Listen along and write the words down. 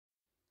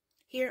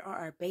Here are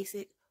our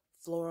basic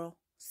floral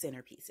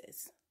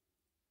centerpieces.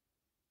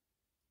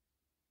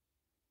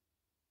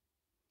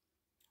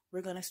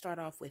 We're going to start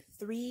off with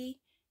 3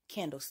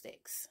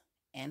 candlesticks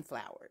and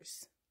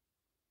flowers.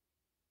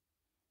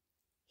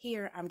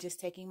 Here, I'm just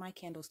taking my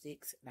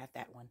candlesticks, not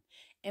that one,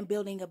 and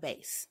building a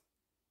base.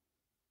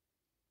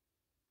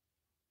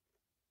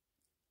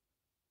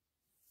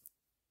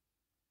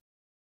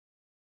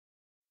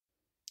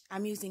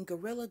 I'm using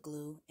Gorilla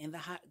Glue and the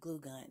hot glue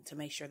gun to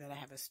make sure that I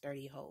have a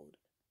sturdy hold.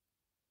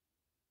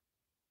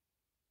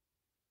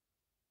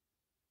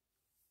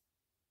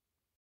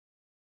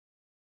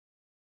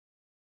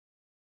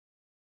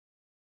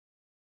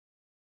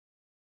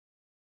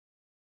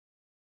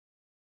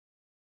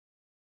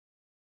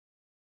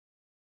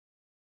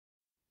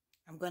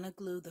 I'm going to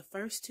glue the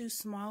first 2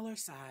 smaller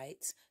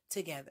sides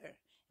together.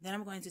 Then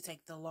I'm going to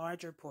take the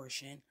larger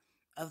portion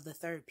of the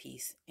 3rd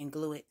piece and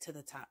glue it to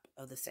the top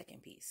of the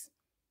 2nd piece.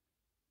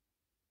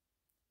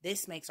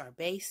 This makes our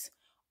base,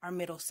 our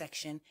middle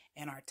section,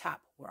 and our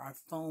top where our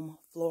foam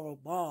floral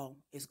ball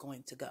is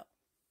going to go.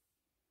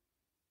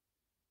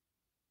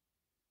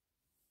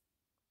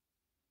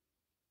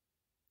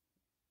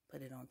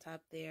 Put it on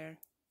top there.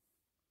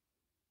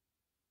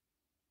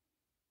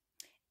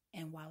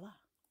 And voila.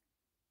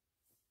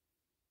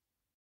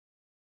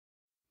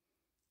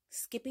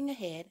 Skipping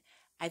ahead,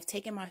 I've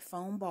taken my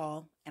foam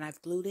ball and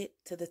I've glued it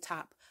to the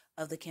top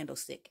of the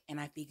candlestick, and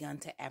I've begun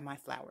to add my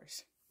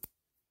flowers.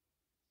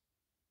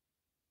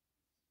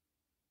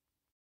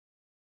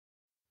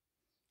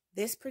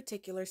 This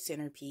particular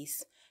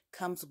centerpiece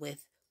comes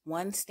with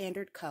 1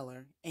 standard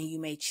color, and you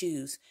may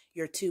choose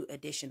your 2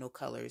 additional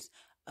colors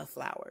of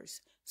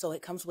flowers. So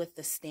it comes with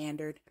the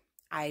standard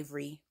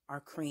ivory or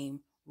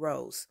cream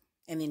rose,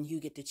 and then you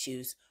get to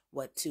choose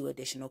what 2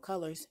 additional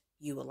colors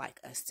you would like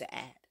us to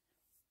add.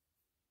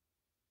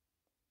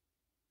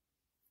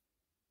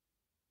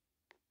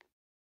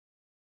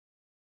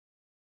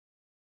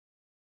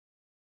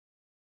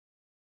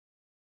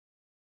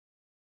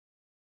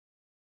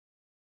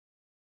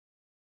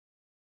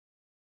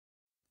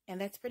 And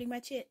that's pretty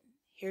much it.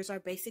 Here's our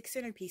basic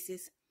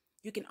centerpieces.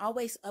 You can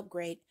always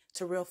upgrade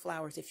to real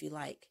flowers if you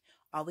like.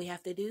 All we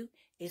have to do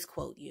is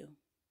quote you.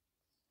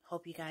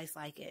 Hope you guys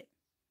like it.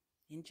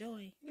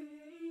 Enjoy.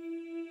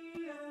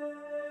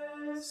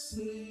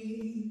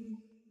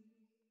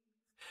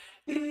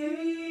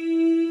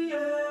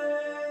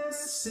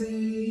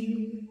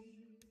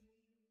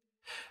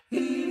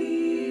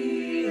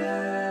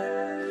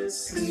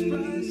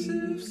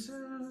 Expressive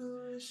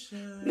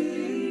solution.